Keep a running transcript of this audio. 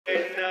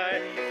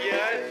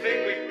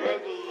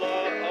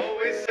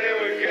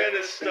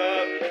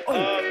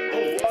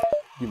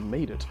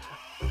made it.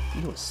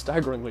 You are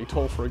staggeringly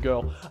tall for a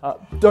girl.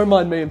 Don't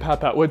mind me and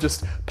Pat, we're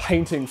just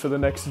painting for the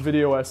next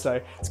video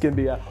essay. It's gonna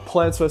be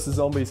Plants vs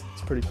Zombies.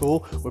 It's pretty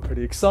cool, we're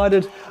pretty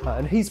excited,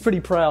 and he's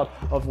pretty proud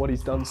of what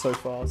he's done so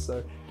far,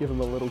 so give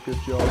him a little good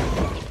job.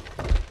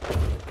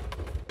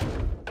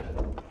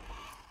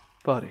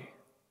 Buddy.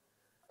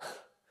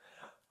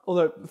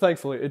 Although,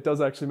 thankfully, it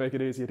does actually make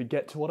it easier to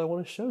get to what I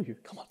want to show you.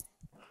 Come on.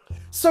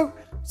 So,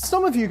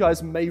 some of you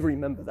guys may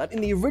remember that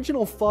in the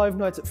original Five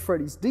Nights at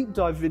Freddy's deep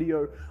dive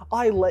video,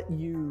 I let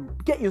you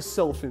get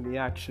yourself in the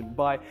action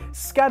by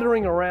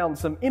scattering around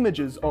some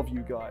images of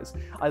you guys.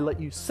 I let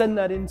you send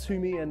that in to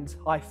me and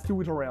I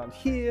threw it around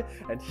here,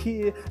 and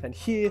here, and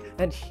here,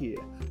 and here.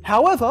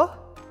 However,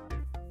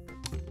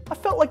 I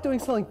felt like doing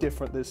something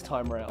different this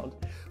time around.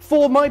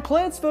 For my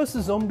Plants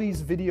vs Zombies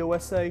video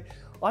essay,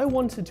 I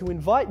wanted to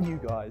invite you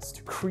guys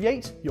to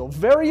create your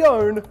very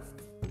own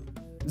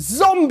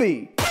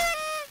zombie!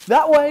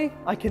 That way,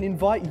 I can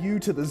invite you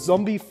to the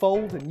zombie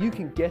fold and you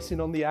can get in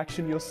on the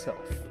action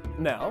yourself.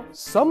 Now,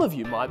 some of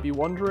you might be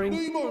wondering,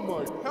 Nemo,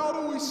 mate, how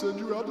do we send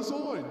you our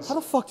designs? how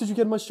the fuck did you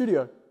get in my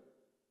studio?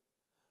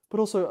 But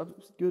also,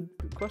 good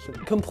question.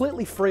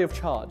 Completely free of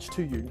charge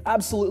to you,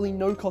 absolutely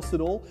no cost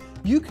at all,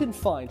 you can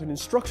find an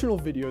instructional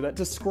video that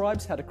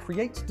describes how to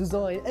create,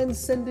 design, and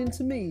send in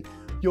to me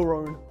your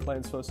own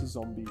Plants vs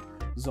Zombie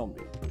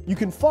zombie. You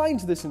can find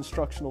this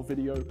instructional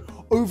video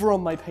over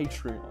on my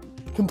Patreon.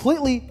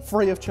 Completely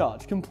free of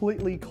charge,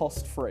 completely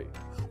cost-free.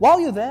 While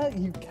you're there,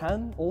 you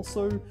can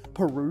also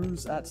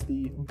peruse at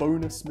the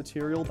bonus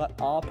material that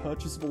are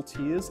purchasable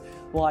tiers,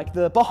 like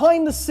the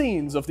behind the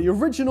scenes of the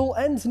original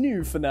and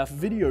new FNAF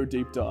video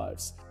deep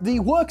dives, the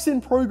works in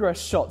progress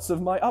shots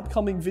of my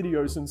upcoming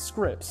videos and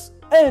scripts,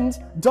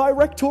 and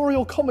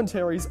directorial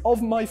commentaries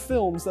of my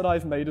films that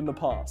I've made in the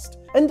past.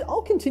 And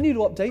I'll continue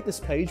to update this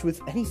page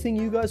with anything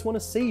you guys want to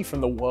see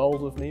from the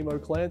world of Nemo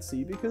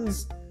Clancy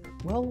because,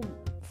 well,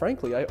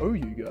 frankly, I owe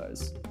you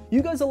guys.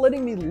 You guys are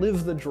letting me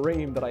live the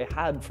dream that I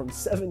had from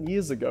 7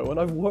 years ago and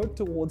I've worked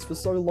towards for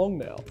so long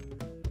now.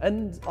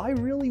 And I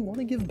really want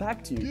to give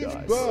back to you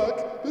guys. Give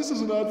back? This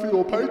is an ad for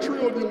your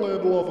Patreon, you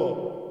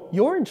landlubber.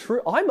 You're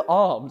I'm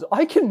armed.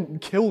 I can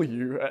kill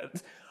you.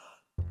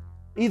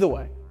 Either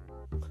way,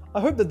 I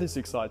hope that this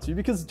excites you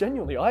because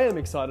genuinely I am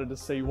excited to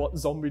see what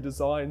zombie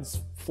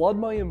designs flood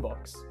my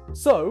inbox.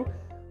 So,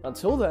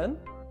 until then,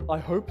 I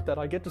hope that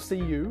I get to see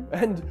you,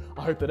 and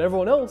I hope that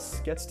everyone else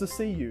gets to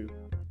see you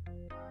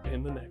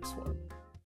in the next one.